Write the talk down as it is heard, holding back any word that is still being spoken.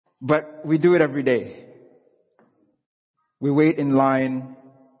But we do it every day. We wait in line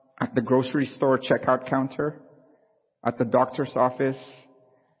at the grocery store checkout counter, at the doctor's office,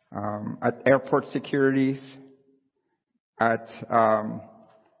 at airport securities, at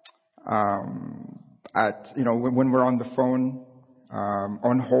when we're on the phone,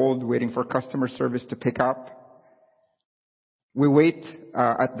 on hold, waiting for customer service to pick up. We wait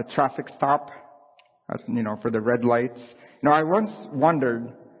at the traffic stop, for the red lights. I once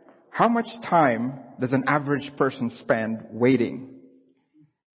wondered, how much time does an average person spend waiting?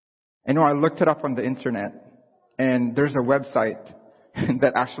 I looked it up on the internet, and there's a website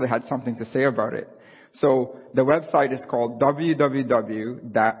that actually had something to say about it. So the website is called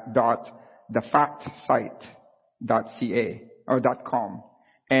www.thefactsite.ca or .com.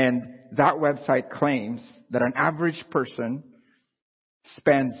 And that website claims that an average person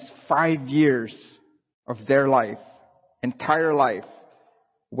spends 5 years of their entire life,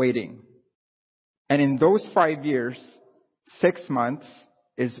 waiting. And in those 5 years, 6 months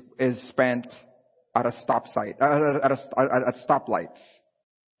is spent at a at stoplights.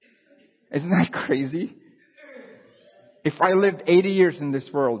 Isn't that crazy? If I lived 80 years in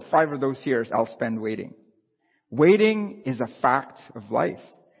this world, 5 of those years I'll spend waiting. Waiting is a fact of life.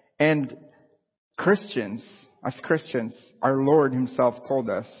 And as Christians, our Lord Himself told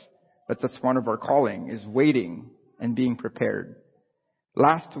us that that's one of our calling, is waiting and being prepared.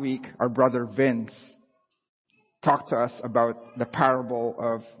 Last week, our brother Vince talked to us about the parable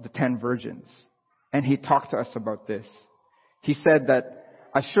of the 10 virgins. And he talked to us about this. He said that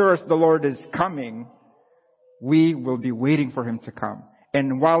as sure as the Lord is coming, we will be waiting for Him to come.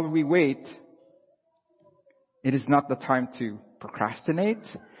 And while we wait, it is not the time to procrastinate.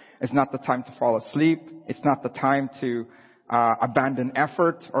 It's not the time to fall asleep. It's not the time to abandon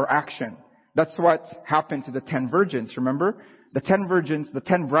effort or action. That's what happened to the 10 virgins, remember? The 10 virgins, the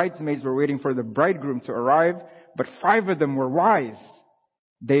 10 bridesmaids were waiting for the bridegroom to arrive, but 5 of them were wise.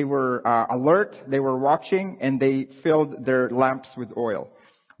 They were alert, they were watching, and they filled their lamps with oil.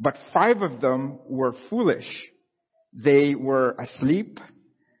 But 5 of them were foolish. They were asleep.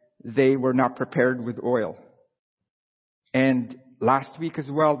 They were not prepared with oil. And last week as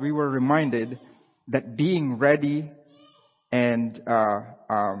well, we were reminded that being ready and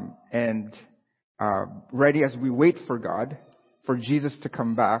ready as we wait for God, for Jesus to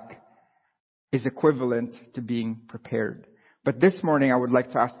come back, is equivalent to being prepared. But this morning, I would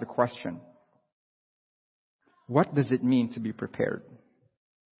like to ask the question, what does it mean to be prepared?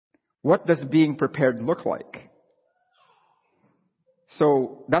 What does being prepared look like?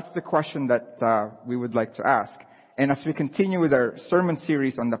 So that's the question that we would like to ask. And as we continue with our sermon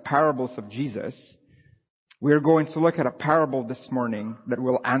series on the parables of Jesus, we are going to look at a parable this morning that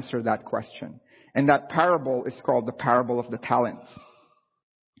will answer that question. And that parable is called the parable of the talents.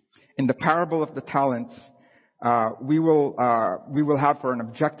 In the parable of the talents, we will have for an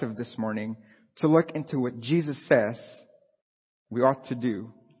objective this morning to look into what Jesus says we ought to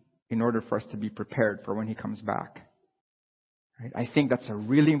do in order for us to be prepared for when He comes back. Right? I think that's a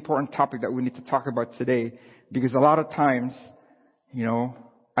really important topic that we need to talk about today, because a lot of times,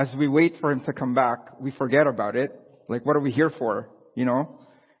 as we wait for Him to come back, we forget about it. Like, what are we here for?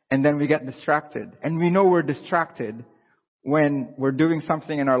 And then we get distracted. And we know we're distracted when we're doing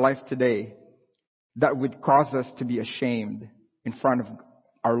something in our life today that would cause us to be ashamed in front of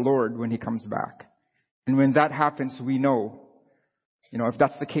our Lord when He comes back. And when that happens, we know, if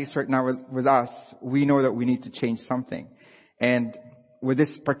that's the case right now with us, we know that we need to change something. And with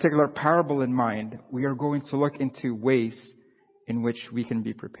this particular parable in mind, we are going to look into ways in which we can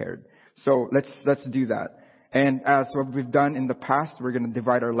be prepared. So let's do that. And as what we've done in the past, we're going to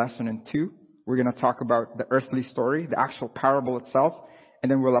divide our lesson in 2. We're going to talk about the earthly story, the actual parable itself,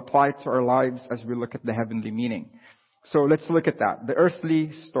 and then we'll apply it to our lives as we look at the heavenly meaning. So let's look at that. The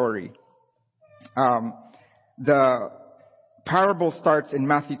earthly story. The parable starts in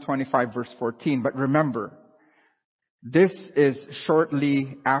Matthew 25 verse 14. But remember, this is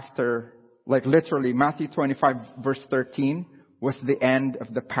shortly after, literally, Matthew 25 verse 13 was the end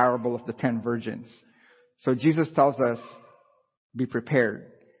of the parable of the 10 virgins. So Jesus tells us, be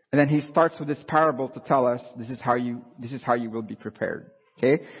prepared. And then He starts with this parable to tell us, this is how you will be prepared.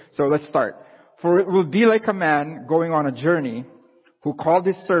 Okay? So let's start. For it will be like a man going on a journey who called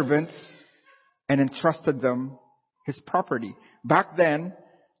his servants and entrusted them his property. Back then,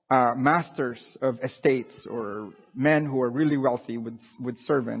 masters of estates or men who are really wealthy with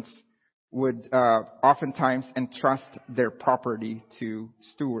servants would oftentimes entrust their property to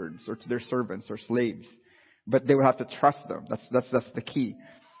stewards or to their servants or slaves. But they would have to trust them. That's the key.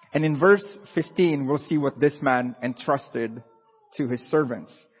 And in verse 15, we'll see what this man entrusted to his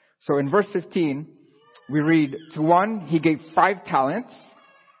servants. So in verse 15, we read, to one he gave 5 talents,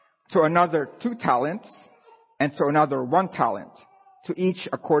 to another 2 talents, and to another 1 talent, to each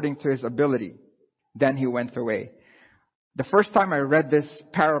according to his ability. Then he went away. The first time I read this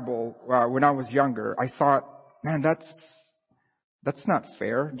parable when I was younger, I thought, man, that's not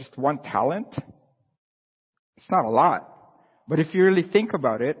fair. Just 1 talent? It's not a lot. But if you really think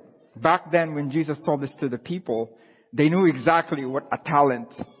about it, back then when Jesus told this to the people, they knew exactly what a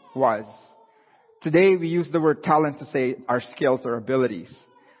talent was. Today we use the word talent to say our skills or abilities.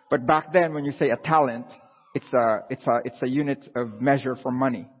 But back then when you say a talent, it's a unit of measure for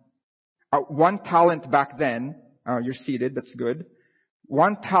money. 1 talent back then, you're seated, that's good.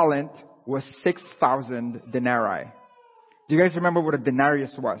 1 talent was 6,000 denarii. Do you guys remember what a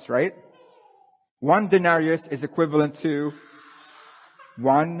denarius was, right? 1 denarius is equivalent to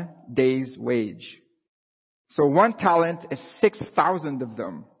 1 day's wage. So 1 talent is 6,000 of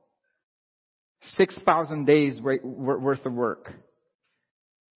them. 6,000 days worth of work.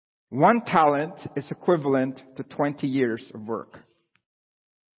 1 talent is equivalent to 20 years of work.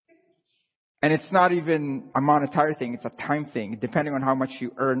 And it's not even a monetary thing, it's a time thing. Depending on how much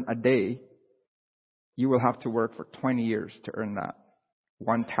you earn a day, you will have to work for 20 years to earn that.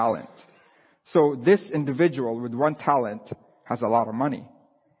 1 talent. So this individual with 1 talent has a lot of money.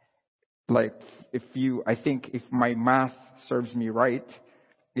 Like, I think if my math serves me right,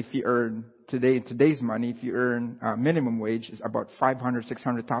 if you earn in today's money, if you earn minimum wage, is about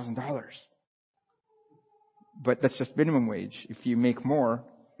 $500,000-$600,000. But that's just minimum wage. If you make more,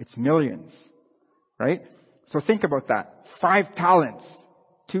 it's millions, right? So think about that. 5 talents,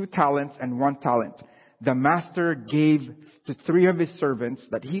 2 talents, and 1 talent. The master gave to 3 of his servants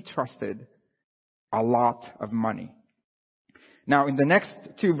that he trusted a lot of money. Now, in the next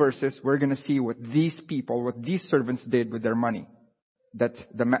 2 verses, we're going to see what these servants did with their money that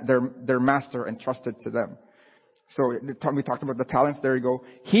their master entrusted to them. So we talked about the talents. There you go.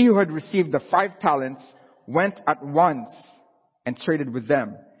 He who had received the 5 talents went at once and traded with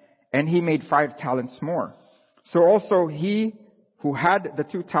them, and he made 5 talents more. So also he who had the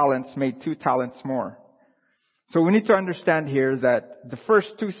 2 talents made 2 talents more. So we need to understand here that the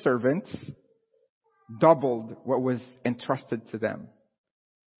first 2 servants doubled what was entrusted to them.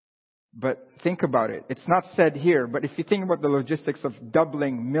 But think about it. It's not said here, but if you think about the logistics of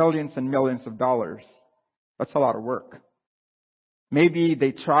doubling millions and millions of dollars, that's a lot of work. Maybe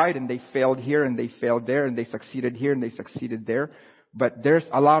they tried and they failed here and they failed there and they succeeded here and they succeeded there. But there's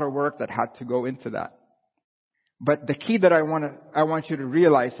a lot of work that had to go into that. But the key that I want you to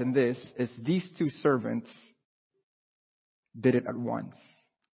realize in this is these 2 servants did it at once.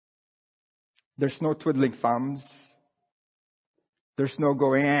 There's no twiddling thumbs. There's no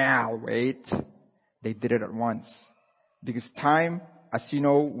going, I'll wait. They did it at once. Because time, as you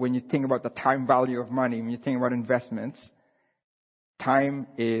know, when you think about the time value of money, when you think about investments, time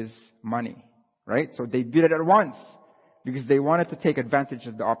is money, right? So they did it at once because they wanted to take advantage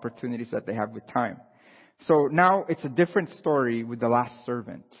of the opportunities that they have with time. So now it's a different story with the last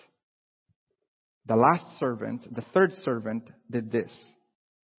servant. The last servant, the 3rd servant, did this.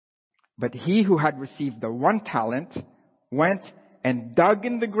 But he who had received the 1 talent went and dug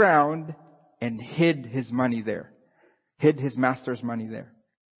in the ground and hid his money there. Hid his master's money there.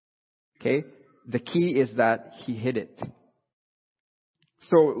 Okay? The key is that he hid it.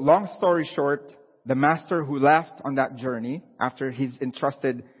 So, long story short, the master who left on that journey, after he's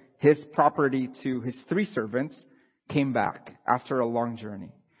entrusted his property to his 3 servants, came back after a long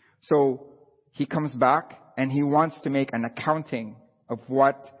journey. So, he comes back and he wants to make an accounting of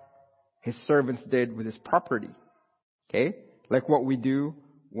what his servants did with his property. Okay? Like what we do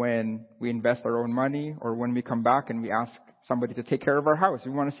when we invest our own money or when we come back and we ask somebody to take care of our house.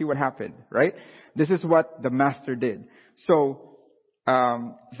 We want to see what happened, right? This is what the master did. So,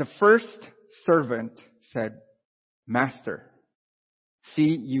 the first servant said, Master,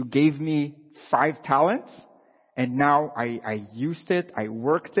 see, you gave me 5 talents and now I used it, I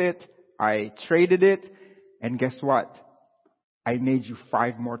worked it, I traded it, and guess what? I made you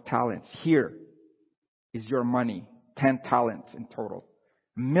 5 more talents. Here is your money. 10 talents in total.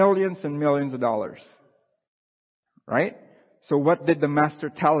 Millions and millions of dollars. Right? So what did the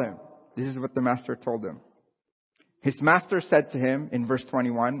master tell him? This is what the master told him. His master said to him in verse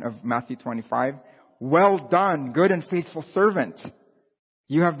 21 of Matthew 25, Well done, good and faithful servant.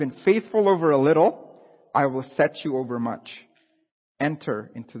 You have been faithful over a little. I will set you over much. Enter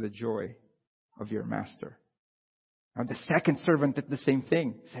into the joy of your master. Now the second servant did the same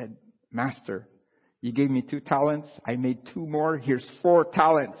thing. He said, Master, you gave me 2 talents. I made 2 more. Here's 4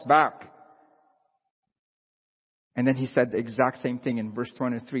 talents back. And then he said the exact same thing in verse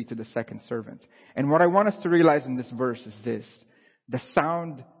 23 to the second servant. And what I want us to realize in this verse is this. The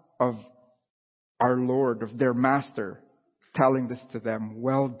sound of our Lord, of their master, telling this to them,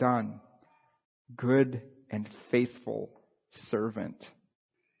 well done, good and faithful servant.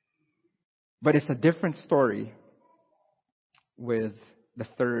 But it's a different story with the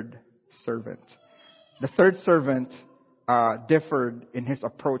third servant. The third servant differed in his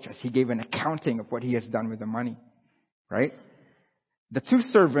approach as he gave an accounting of what he has done with the money. Right? The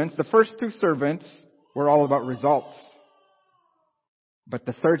first two servants were all about results. But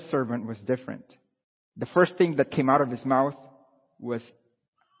the third servant was different. The first thing that came out of his mouth was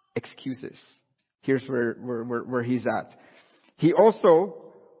excuses. Here's where he's at. He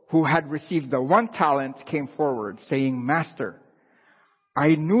also, who had received the 1 talent, came forward saying, Master,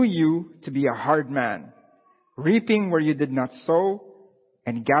 I knew you to be a hard man, reaping where you did not sow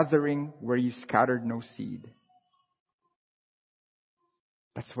and gathering where you scattered no seed.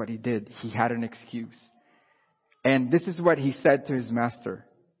 That's what he did. He had an excuse. And this is what he said to his master.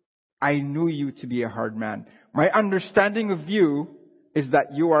 I knew you to be a hard man. My understanding of you is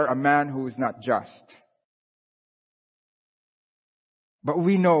that you are a man who is not just. But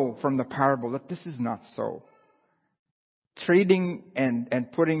we know from the parable that this is not so. Trading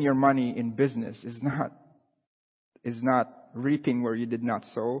and putting your money in business is not reaping where you did not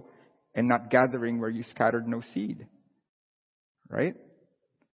sow and not gathering where you scattered no seed. Right?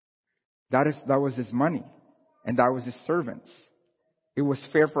 That was his money. And that was his servants. It was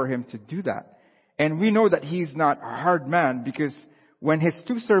fair for him to do that. And we know that he's not a hard man because when his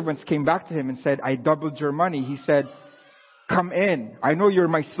 2 servants came back to him and said, I doubled your money, he said, come in. I know you're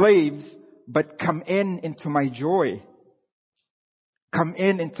my slaves, but come into my joy. Come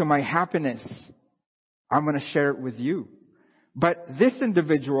into my happiness. I'm going to share it with you. But this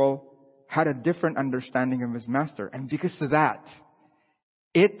individual had a different understanding of his master. And because of that,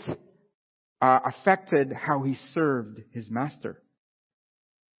 it affected how he served his master.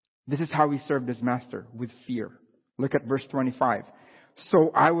 This is how he served his master, with fear. Look at verse 25.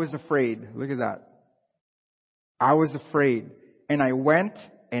 So I was afraid. Look at that. I was afraid, and I went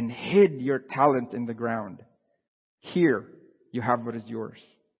and hid your talent in the ground. Here, you have what is yours.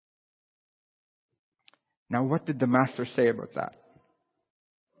 Now, what did the master say about that?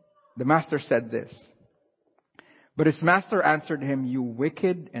 The master said this. But his master answered him, you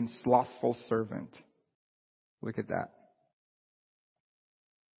wicked and slothful servant. Look at that.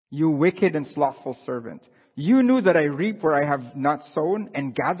 You wicked and slothful servant. You knew that I reap where I have not sown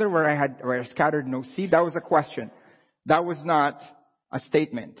and gather where I scattered no seed. That was a question. That was not a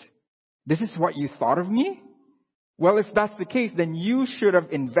statement. This is what you thought of me? Well, if that's the case, then you should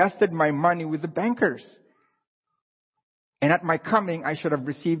have invested my money with the bankers. And at my coming, I should have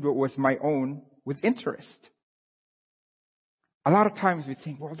received what was my own with interest. A lot of times we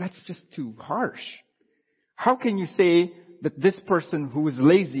think, well, that's just too harsh. How can you say that this person who is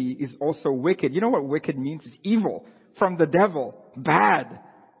lazy is also wicked? You know what wicked means? It's evil, from the devil, bad.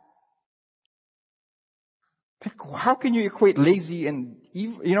 How can you equate lazy and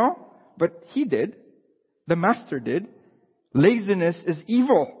evil, But he did. The master did. Laziness is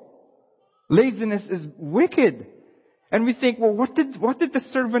evil. Laziness is wicked. And we think, well, what did the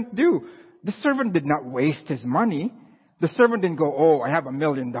servant do? The servant did not waste his money. The servant didn't go, oh, I have $1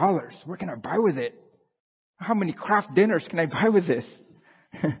 million. What can I buy with it? How many craft dinners can I buy with this?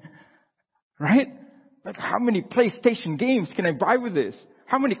 Right? Like, how many PlayStation games can I buy with this?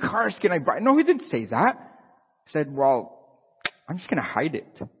 How many cars can I buy? No, he didn't say that. He said, well, I'm just going to hide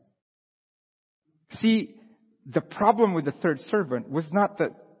it. See, the problem with the third servant was not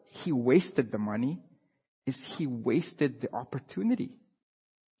that he wasted the money, is he wasted the opportunity.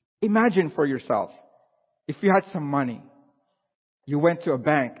 Imagine for yourself, if you had some money, you went to a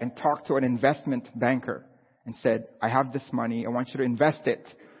bank and talked to an investment banker and said, I have this money, I want you to invest it.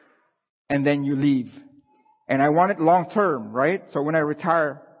 And then you leave. And I want it long term, right? So when I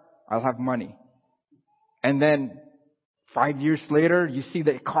retire, I'll have money. And then 5 years later, you see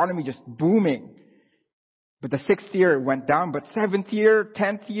the economy just booming. But the 6th year went down, but 7th year,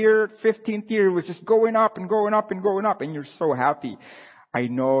 10th year, 15th year was just going up and going up and going up. And you're so happy. I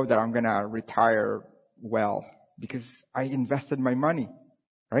know that I'm going to retire well because I invested my money,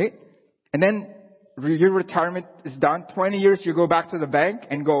 right? And then your retirement is done. 20 years, you go back to the bank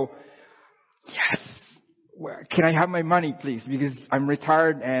and go, yes, can I have my money, please? Because I'm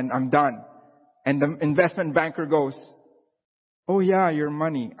retired and I'm done. And the investment banker goes, oh yeah, your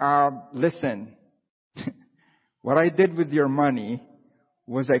money. Listen, what I did with your money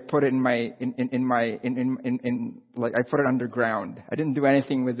was I put it I put it underground. I didn't do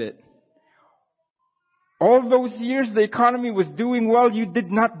anything with it. All those years the economy was doing well, you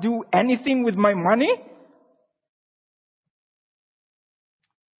did not do anything with my money?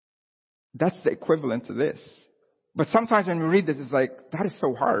 That's the equivalent to this. But sometimes when we read this, it's like, that is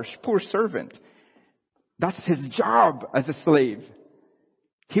so harsh. Poor servant. That's his job as a slave.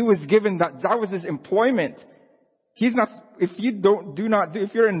 He was given that was his employment. He's not, if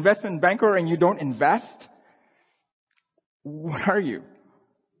you're an investment banker and you don't invest, what are you?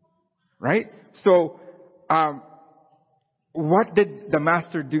 Right? So, what did the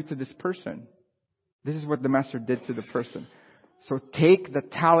master do to this person? This is what the master did to the person. So take the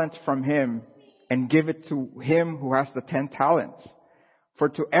talent from him and give it to him who has the 10 talents. For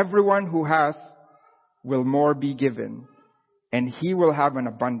to everyone who has will more be given, and he will have an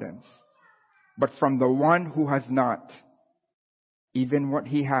abundance. But from the one who has not, even what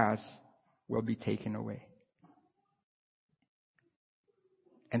he has will be taken away.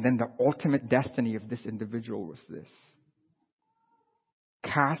 And then the ultimate destiny of this individual was this: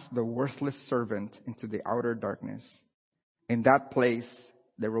 cast the worthless servant into the outer darkness. In that place,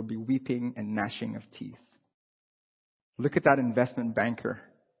 there will be weeping and gnashing of teeth. Look at that investment banker.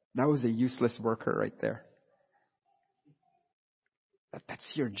 That was a useless worker right there. That's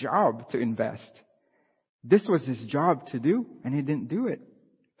your job, to invest. This was his job to do, and he didn't do it.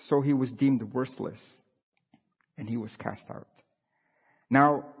 So he was deemed worthless, and he was cast out.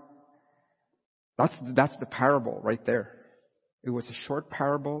 Now, that's the parable right there. It was a short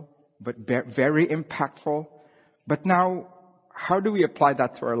parable, but very impactful. But now, how do we apply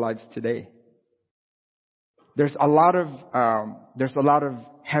that to our lives today? There's a lot of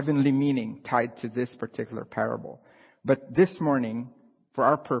heavenly meaning tied to this particular parable. But this morning, for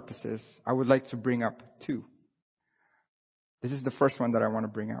our purposes, I would like to bring up two. This is the first one that I want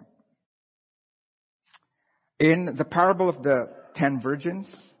to bring up. In the parable of the 10 virgins,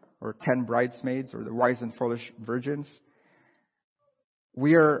 or 10 bridesmaids, or the wise and foolish virgins,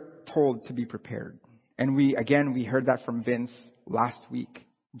 we are told to be prepared. And we heard that from Vince last week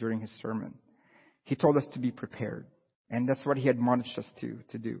during his sermon. He told us to be prepared. And that's what he admonished us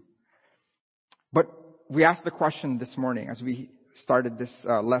to do. But we asked the question this morning as we started this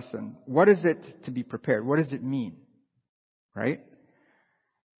lesson: what is it to be prepared? What does it mean? Right?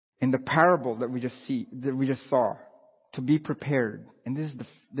 In the parable that we just saw, to be prepared. And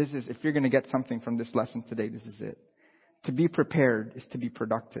this is if you're going to get something from this lesson today, this is it. To be prepared is to be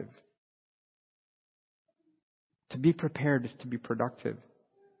productive. To be prepared is to be productive.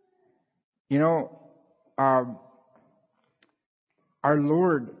 You know, our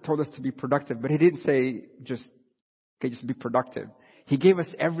Lord told us to be productive, but He didn't say just be productive. He gave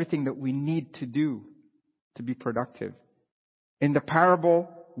us everything that we need to do to be productive. In the parable,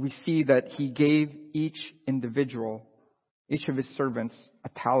 we see that He gave each individual, each of His servants, a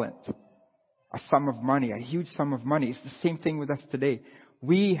talent, a sum of money, a huge sum of money. It's the same thing with us today.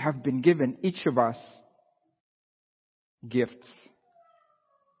 We have been given, each of us, gifts.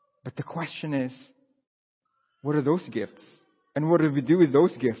 But the question is, what are those gifts? And what do we do with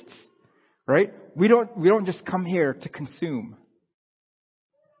those gifts? Right? We don't just come here to consume.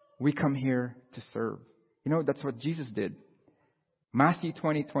 We come here to serve. You know, that's what Jesus did. Matthew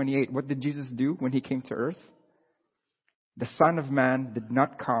 20:28. What did Jesus do when He came to earth? The Son of Man did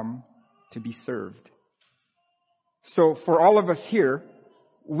not come to be served. So for all of us here,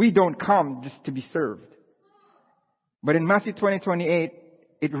 we don't come just to be served. But in Matthew 20:28,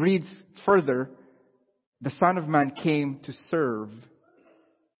 it reads further, the Son of Man came to serve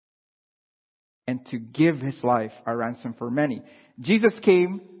and to give His life a ransom for many. Jesus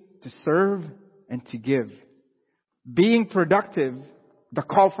came to serve and to give. Being productive, the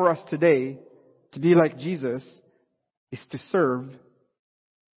call for us today to be like Jesus is to serve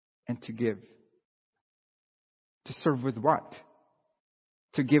and to give. To serve with what?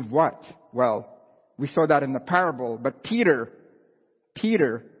 To give what? Well, we saw that in the parable, but Peter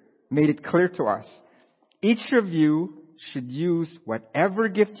made it clear to us. Each of you should use whatever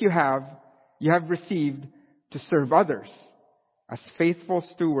gift you have received to serve others as faithful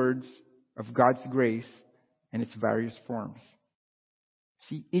stewards of God's grace in its various forms.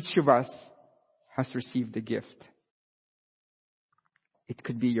 See, each of us has received a gift. It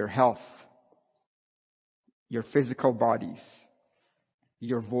could be your health, your physical bodies,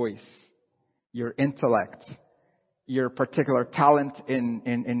 your voice, your intellect, your particular talent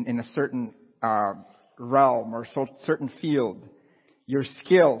in a certain realm or certain field, your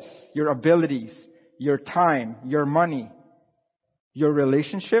skills, your abilities, your time, your money, your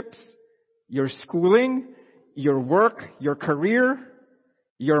relationships, your schooling, your work, your career,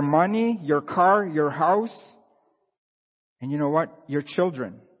 your money, your car, your house, and you know what? Your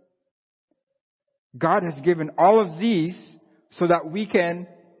children. God has given all of these so that we can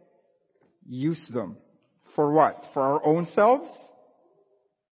use them. For what? For our own selves?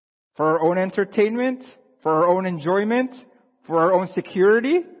 For our own entertainment? For our own enjoyment? For our own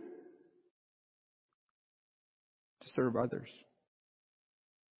security? To serve others.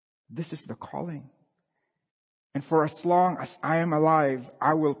 This is the calling. And for as long as I am alive,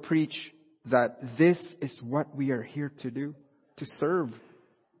 I will preach that this is what we are here to do, to serve.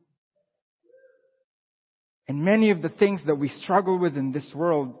 And many of the things that we struggle with in this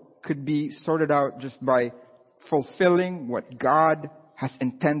world could be sorted out just by fulfilling what God has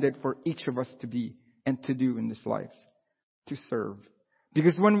intended for each of us to be and to do in this life. To serve.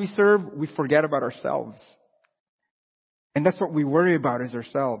 Because when we serve, we forget about ourselves. And that's what we worry about is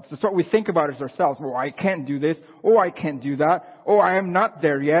ourselves. That's what we think about is ourselves. Oh, I can't do this. Oh, I can't do that. Oh, I am not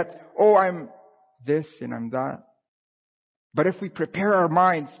there yet. Oh, I'm this and I'm that. But if we prepare our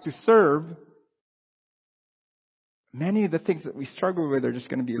minds to serve, many of the things that we struggle with are just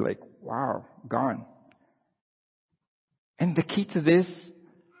going to be like, wow, gone. And the key to this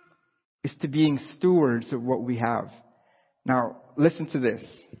is to being stewards of what we have. Now, listen to this.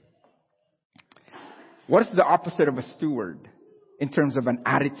 What is the opposite of a steward in terms of an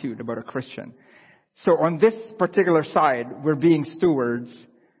attitude about a Christian? So on this particular side, we're being stewards,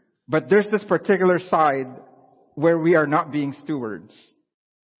 but there's this particular side where we are not being stewards.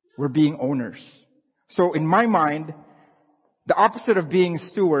 We're being owners. So in my mind, the opposite of being a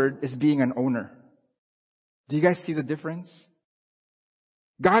steward is being an owner. Do you guys see the difference?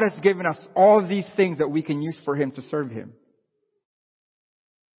 God has given us all these things that we can use for Him to serve Him.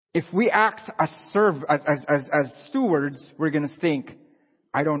 If we act as stewards, we're going to think,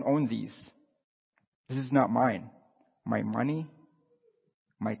 I don't own these. This is not mine. My money,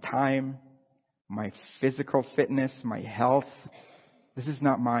 my time, my physical fitness, my health. This is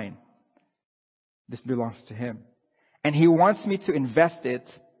not mine. This belongs to Him. And He wants me to invest it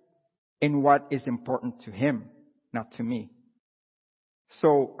in what is important to Him, not to me.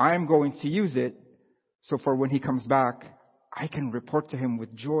 So I'm going to use it so for when He comes back, I can report to Him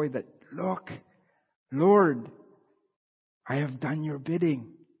with joy that, look, Lord, I have done your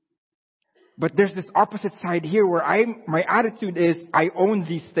bidding. But there's this opposite side here where my attitude is, I own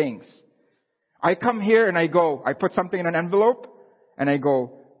these things. I come here and I put something in an envelope and I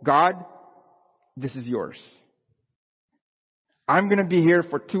go, God, this is yours. I'm going to be here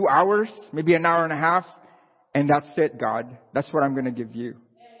for 2 hours, maybe an hour and a half, and that's it, God. That's what I'm going to give you.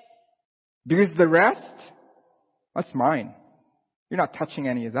 Because the rest, that's mine. You're not touching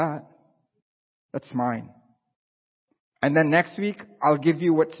any of that. That's mine. And then next week, I'll give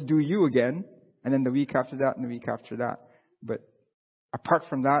you what's due you again. And then the week after that and the week after that. But apart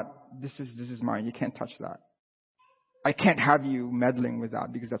from that, this is mine. You can't touch that. I can't have you meddling with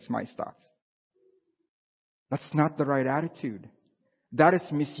that because that's my stuff. That's not the right attitude. That is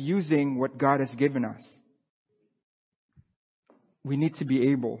misusing what God has given us. We need to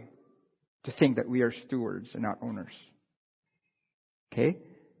be able to think that we are stewards and not owners. Okay?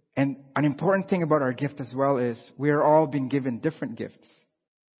 And an important thing about our gift as well is we are all being given different gifts.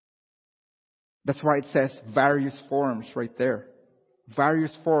 That's why it says various forms right there.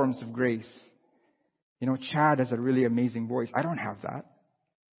 Various forms of grace. You know, Chad has a really amazing voice. I don't have that.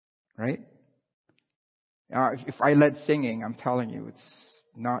 Right? If I led singing, I'm telling you, it's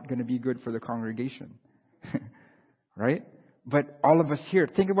not going to be good for the congregation. Right? But all of us here,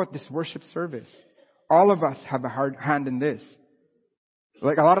 think about this worship service. All of us have a hard hand in this.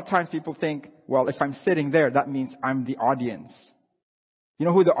 Like a lot of times people think, well, if I'm sitting there, that means I'm the audience. You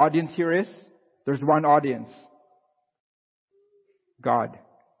know who the audience here is? There's one audience. God.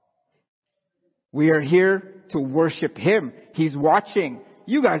 We are here to worship Him. He's watching.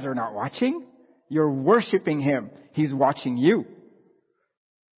 You guys are not watching. You're worshiping Him. He's watching you.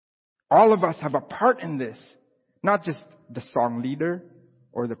 All of us have a part in this. Not just the song leader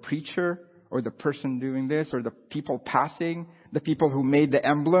or the preacher or the person doing this or the people passing, the people who made the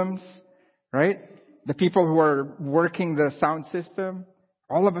emblems, right? The people who are working the sound system.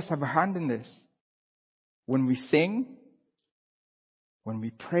 All of us have a hand in this. When we sing, when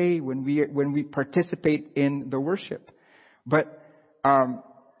we pray, when we participate in the worship. But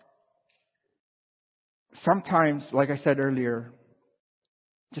sometimes, like I said earlier,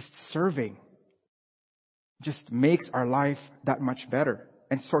 just serving just makes our life that much better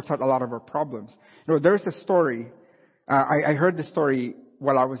and sorts out a lot of our problems. You know, there's a story. I heard the story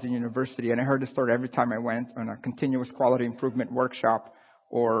while I was in university, and I heard the story every time I went on a continuous quality improvement workshop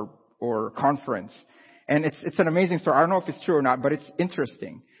or conference. And it's an amazing story. I don't know if it's true or not, but it's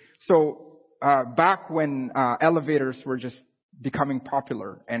interesting. So back when elevators were just becoming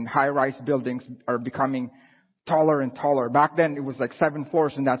popular, and high-rise buildings are becoming taller and taller. Back then, it was like 7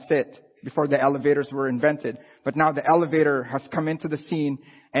 floors and that's it, before the elevators were invented. But now the elevator has come into the scene,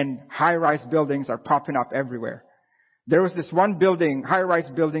 and high-rise buildings are popping up everywhere. There was this one building, high-rise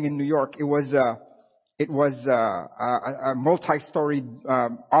building in New York. It was a multi-story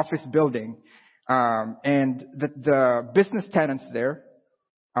office building, and the business tenants there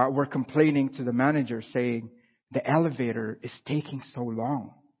were complaining to the manager, saying, "The elevator is taking so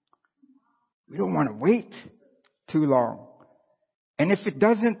long. We don't want to wait too long. And if it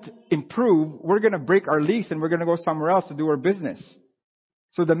doesn't improve, we're going to break our lease and we're going to go somewhere else to do our business."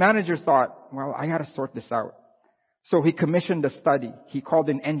 So the manager thought, well, I got to sort this out. So he commissioned a study. He called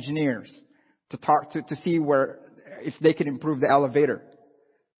in engineers to talk to see if they could improve the elevator.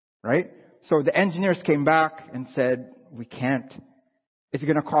 Right? So the engineers came back and said, we can't. It's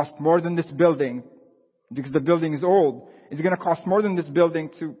going to cost more than this building, because the building is old. It's going to cost more than this building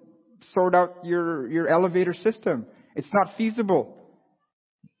to sort out your elevator system. It's not feasible.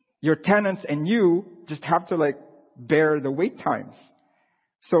 Your tenants and you just have to bear the wait times.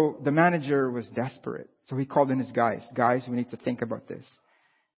 So the manager was desperate. So he called in his guys. Guys, we need to think about this.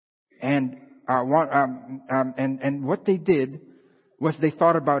 And what they did was they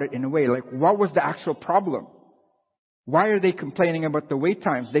thought about it in a way, what was the actual problem? Why are they complaining about the wait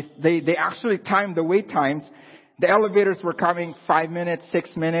times? They actually timed the wait times. The elevators were coming 5 minutes,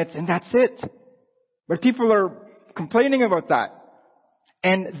 6 minutes, and that's it. But people are complaining about that.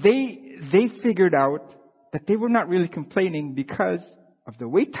 And they figured out that they were not really complaining because of the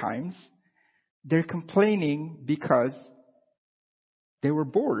wait times. They're complaining because they were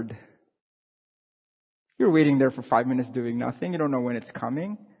bored. You're waiting there for 5 minutes doing nothing. You don't know when it's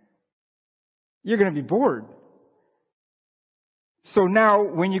coming. You're going to be bored. So now,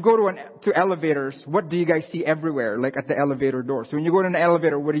 when you go to elevators, what do you guys see everywhere, at the elevator door? So when you go to an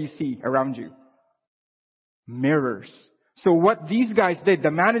elevator, what do you see around you? Mirrors. So what these guys did,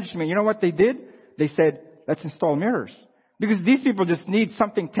 the management, you know what they did? They said, let's install mirrors. Because these people just need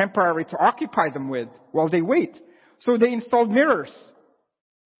something temporary to occupy them with while they wait. So they installed mirrors.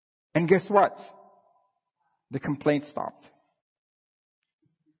 And guess what? The complaint stopped.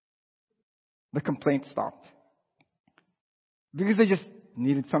 The complaint stopped. Because they just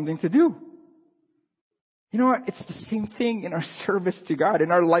needed something to do. You know what? It's the same thing in our service to God,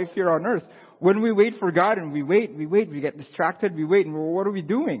 in our life here on earth. When we wait for God and we wait, we get distracted, we wait, and what are we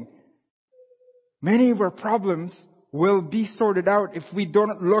doing? Many of our problems will be sorted out if we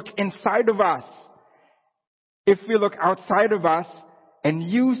don't look inside of us. If we look outside of us and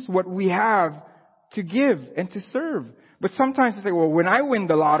use what we have to give and to serve. But sometimes we say, well, when I win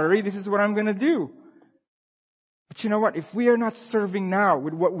the lottery, this is what I'm going to do. But you know what? If we are not serving now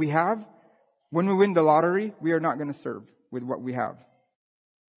with what we have, when we win the lottery, we are not going to serve with what we have.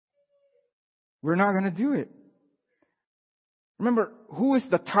 We're not going to do it. Remember, who is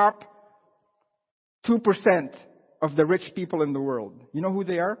the top 2% of the rich people in the world? You know who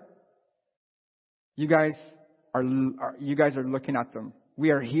they are? You guys are looking at them.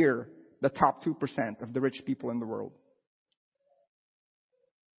 We are here, the top 2% of the rich people in the world.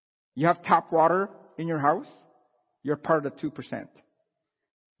 You have tap water in your house? You're part of the 2%.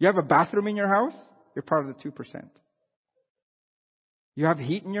 You have a bathroom in your house? You're part of the 2%. You have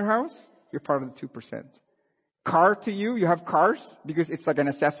heat in your house? You're part of the 2%. Car to you, you have cars because it's like a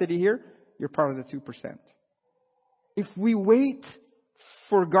necessity here. You're part of the 2%. If we wait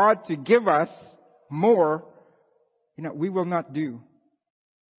for God to give us more, we will not do.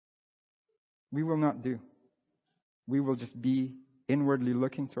 We will not do. We will just be inwardly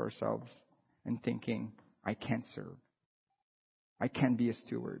looking to ourselves and thinking, I can't serve. I can't be a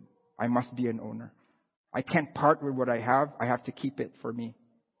steward. I must be an owner. I can't part with what I have. I have to keep it for me.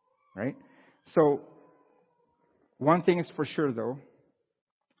 Right? So, one thing is for sure though.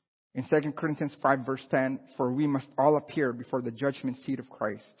 In 2 Corinthians 5 verse 10, for we must all appear before the judgment seat of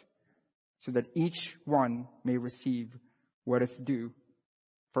Christ, so that each one may receive what is due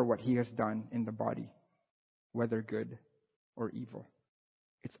for what he has done in the body, whether good or evil.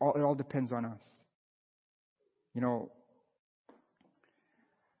 It all depends on us.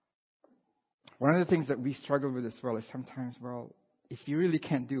 One of the things that we struggle with as well is sometimes, if you really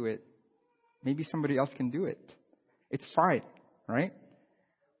can't do it, maybe somebody else can do it. It's fine, right?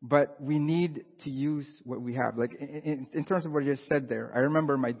 But we need to use what we have. In terms of what you just said there, I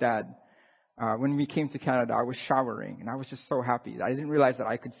remember my dad, when we came to Canada, I was showering, and I was just so happy. I didn't realize that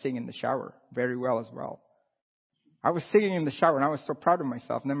I could sing in the shower very well as well. I was singing in the shower, and I was so proud of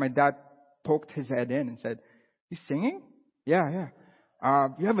myself. And then my dad poked his head in and said, you singing? Yeah.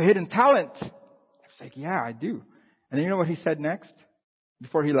 You have a hidden talent. I was like, yeah, I do. And then you know what he said next?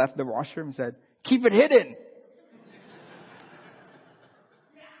 Before he left the washroom, he said, keep it hidden.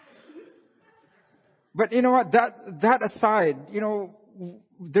 But you know what? That aside,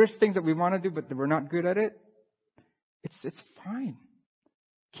 there's things that we want to do, but we're not good at it. It's fine.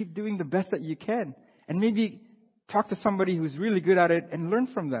 Keep doing the best that you can. And maybe talk to somebody who's really good at it and learn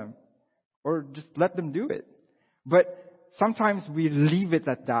from them. Or just let them do it. But sometimes we leave it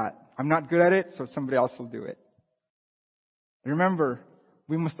at that. I'm not good at it, so somebody else will do it. Remember,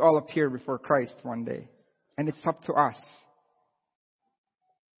 we must all appear before Christ one day. And it's up to us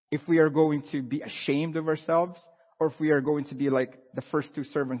if we are going to be ashamed of ourselves, or if we are going to be like the first two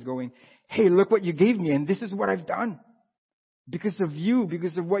servants going, hey, look what you gave me, and this is what I've done. Because of you,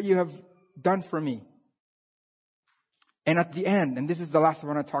 because of what you have done for me. And at the end, and this is the last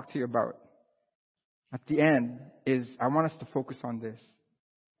one I want to talk to you about. At the end is, I want us to focus on this.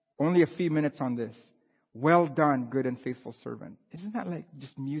 Only a few minutes on this. Well done, good and faithful servant. Isn't that like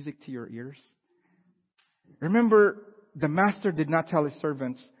just music to your ears? Remember, the master did not tell his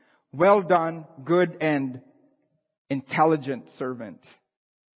servants, well done, good and intelligent servant.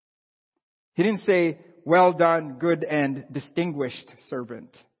 He didn't say, well done, good and distinguished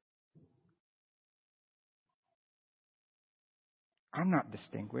servant. I'm not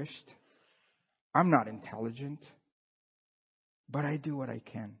distinguished. I'm not intelligent. But I do what I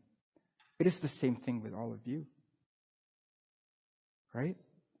can. It is the same thing with all of you. Right?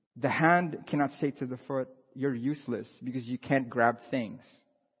 The hand cannot say to the foot, you're useless because you can't grab things.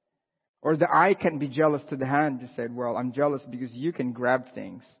 Or the eye can be jealous to the hand. You said, well, I'm jealous because you can grab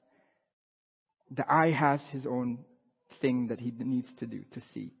things. The eye has his own thing that he needs to do to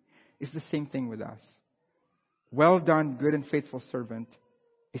see. It's the same thing with us. Well done, good and faithful servant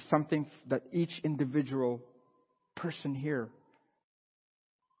is something that each individual person here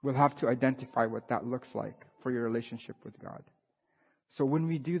will have to identify what that looks like for your relationship with God. So when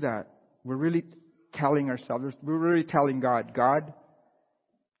we do that, we're really telling ourselves, we're really telling God, God,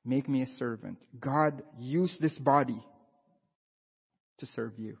 make me a servant. God, use this body to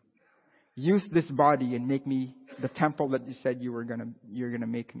serve you. Use this body and make me the temple that you said you're gonna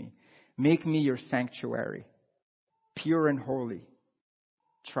make me. Make me your sanctuary, pure and holy,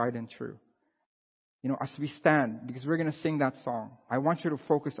 tried and true. As we stand, because we're going to sing that song, I want you to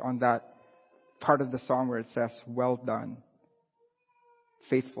focus on that part of the song where it says, well done,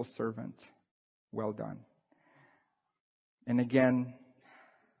 faithful servant, well done. And again,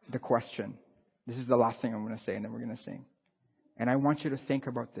 the question. This is the last thing I'm going to say, and then we're going to sing. And I want you to think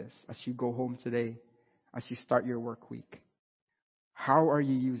about this as you go home today, as you start your work week. How are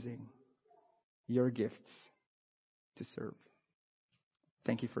you using your gifts to serve?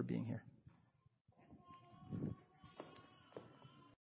 Thank you for being here.